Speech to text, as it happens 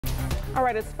All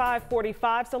right, it's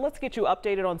 5:45, so let's get you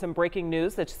updated on some breaking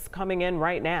news that's coming in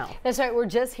right now. That's right. We're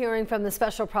just hearing from the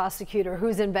special prosecutor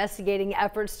who's investigating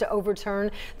efforts to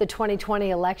overturn the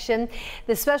 2020 election.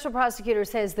 The special prosecutor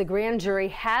says the grand jury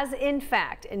has, in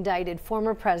fact, indicted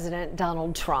former President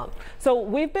Donald Trump. So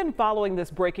we've been following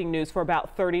this breaking news for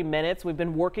about 30 minutes. We've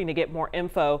been working to get more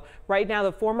info. Right now,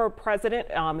 the former president,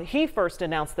 he first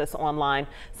announced this online.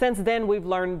 Since then, we've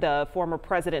learned the former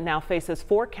president now faces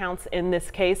 4 counts in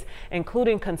this case,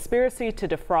 including conspiracy to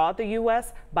defraud the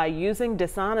U.S. by using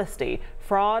dishonesty,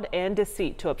 fraud, and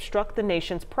deceit to obstruct the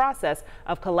nation's process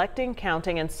of collecting,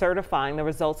 counting, and certifying the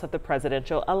results of the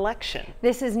presidential election.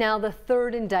 This is now the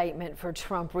 3rd indictment for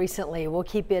Trump recently. We'll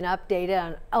keep you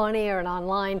updated on air and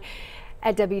online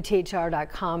at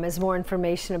WTHR.com as more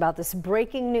information about this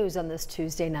breaking news on this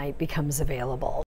Tuesday night becomes available.